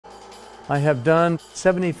I have done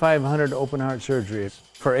 7,500 open heart surgeries.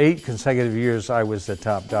 For 8 consecutive years, I was the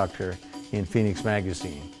top doctor in Phoenix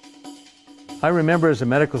Magazine. I remember as a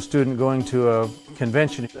medical student going to a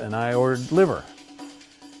convention and I ordered liver.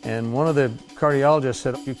 And one of the cardiologists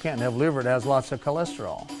said, "You can't have liver, it has lots of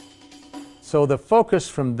cholesterol." So the focus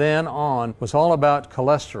from then on was all about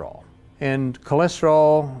cholesterol. And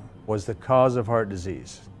cholesterol was the cause of heart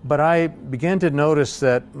disease. But I began to notice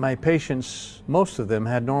that my patients, most of them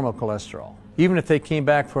had normal cholesterol. Even if they came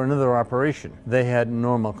back for another operation, they had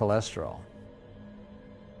normal cholesterol.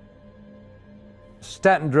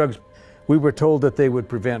 Statin drugs, we were told that they would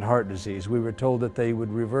prevent heart disease. We were told that they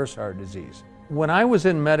would reverse heart disease. When I was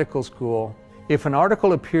in medical school, if an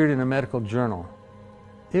article appeared in a medical journal,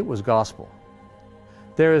 it was gospel.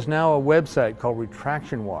 There is now a website called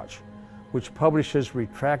Retraction Watch, which publishes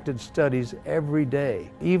retracted studies every day.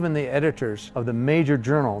 Even the editors of the major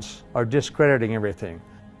journals are discrediting everything.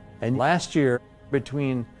 And last year,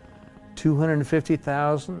 between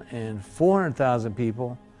 250,000 and 400,000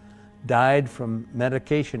 people died from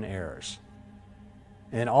medication errors.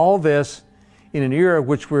 And all this in an era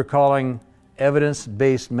which we're calling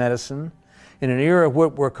evidence-based medicine, in an era of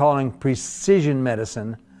what we're calling precision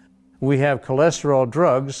medicine. We have cholesterol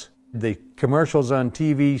drugs. The commercials on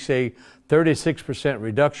TV say 36%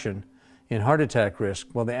 reduction in heart attack risk.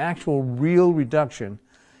 Well, the actual real reduction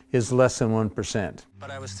is less than 1%.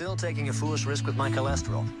 But I was still taking a foolish risk with my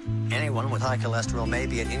cholesterol. Anyone with high cholesterol may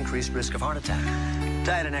be at increased risk of heart attack.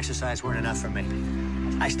 Diet and exercise weren't enough for me.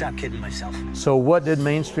 I stopped kidding myself. So what did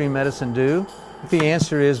mainstream medicine do? The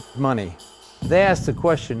answer is money. They asked the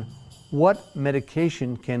question, what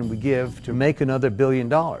medication can we give to make another $1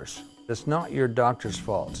 billion? It's not your doctor's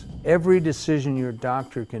fault. Every decision your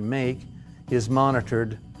doctor can make is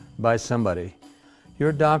monitored by somebody.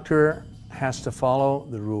 Your doctor has to follow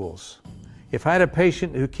the rules. If I had a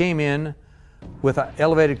patient who came in with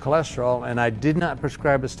elevated cholesterol and I did not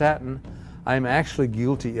prescribe a statin, I'm actually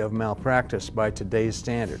guilty of malpractice by today's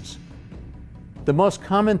standards. The most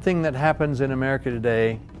common thing that happens in America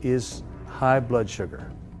today is high blood sugar.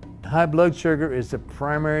 High blood sugar is the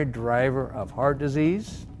primary driver of heart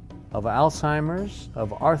disease, of Alzheimer's,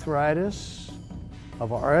 of arthritis,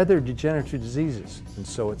 of our other degenerative diseases. And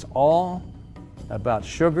so it's all about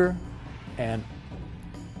sugar and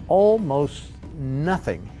almost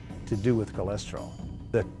nothing to do with cholesterol.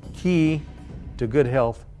 The key to good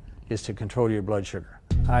health is to control your blood sugar.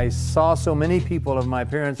 I saw so many people of my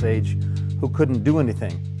parents' age who couldn't do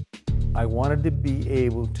anything. I wanted to be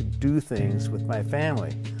able to do things with my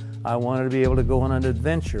family. I wanted to be able to go on an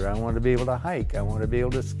adventure. I wanted to be able to hike. I wanted to be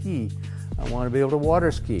able to ski. I wanted to be able to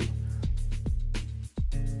water ski.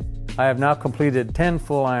 I have now completed 10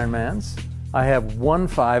 full Ironmans. I have won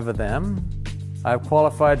 5 of them. I've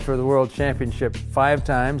qualified for the World Championship 5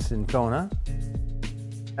 times in Kona.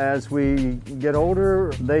 As we get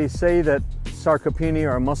older, they say that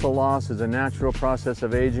sarcopenia or muscle loss is a natural process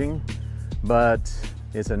of aging, but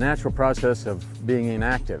it's a natural process of being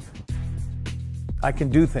inactive. I can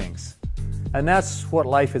do things, and that's what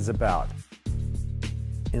life is about.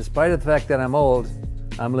 In spite of the fact that I'm old,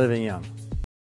 I'm living young.